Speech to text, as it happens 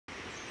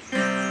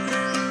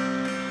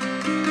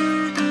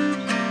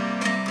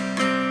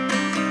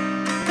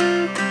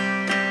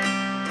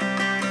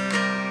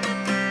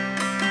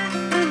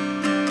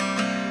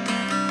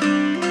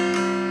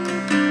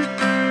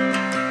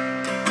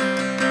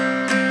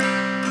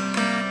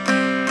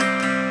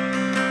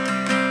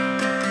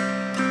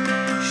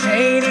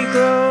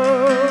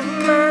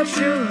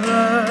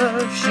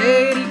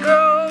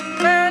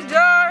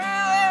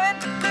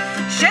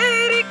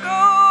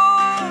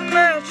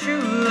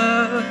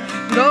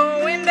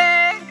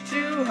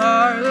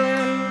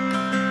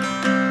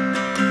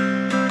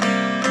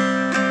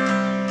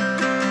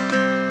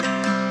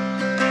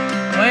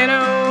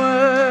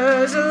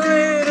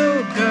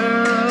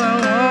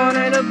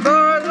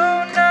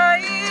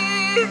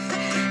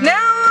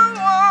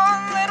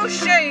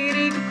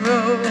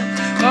Grove,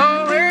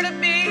 want her to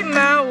be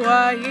my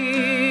wife.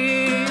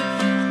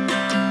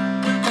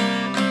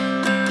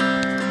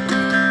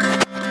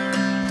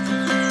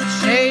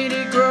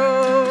 Shady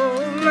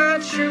Grove, my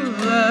true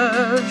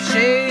love,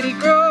 Shady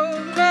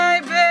Grove, my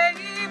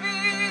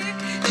baby,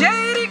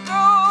 Shady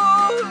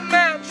Grove,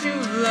 my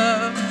true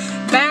love,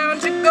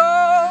 bound to go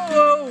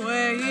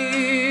away.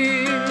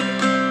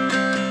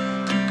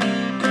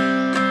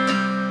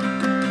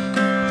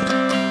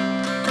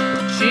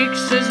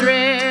 Cheeks as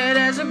red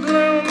as a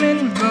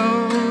blooming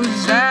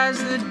rose, eyes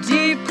the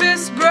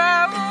deepest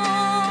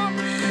brown.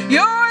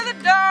 You're the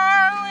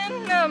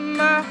darling of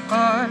my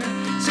heart,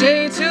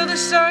 stay till the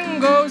sun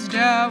goes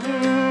down.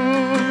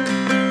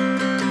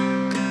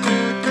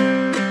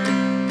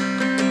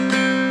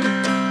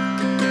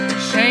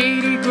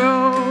 Shady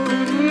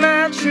Grove,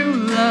 my true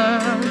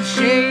love,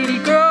 Shady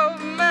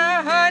Grove,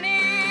 my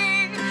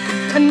honey.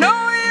 I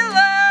know you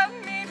love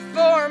me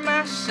for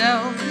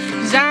myself,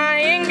 'cause I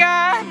ain't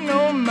got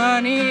no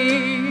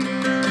money.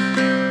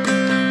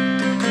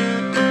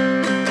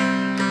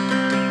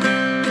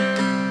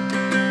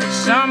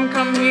 Some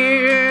come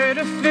here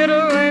to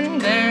fiddle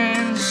and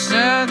dance,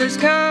 others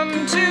come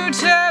to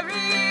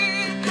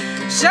tarry.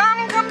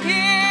 Some come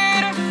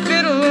here to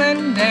fiddle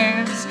and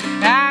dance,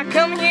 I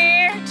come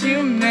here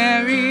to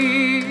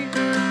marry.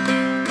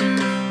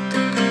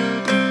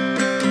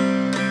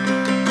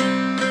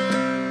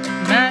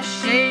 My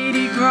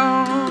Shady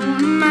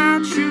Grove, my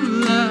true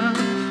love,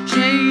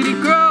 Shady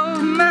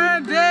Grove, my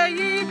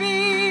baby,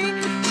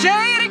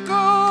 Shady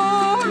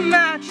Grove,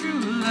 my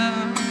true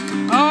love,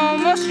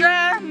 almost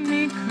drive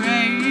me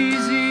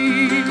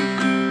crazy.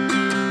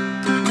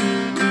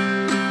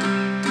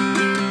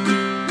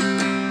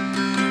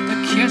 A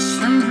kiss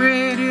from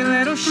pretty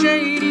little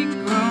Shady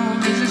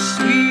Grove is as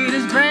sweet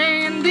as brandy.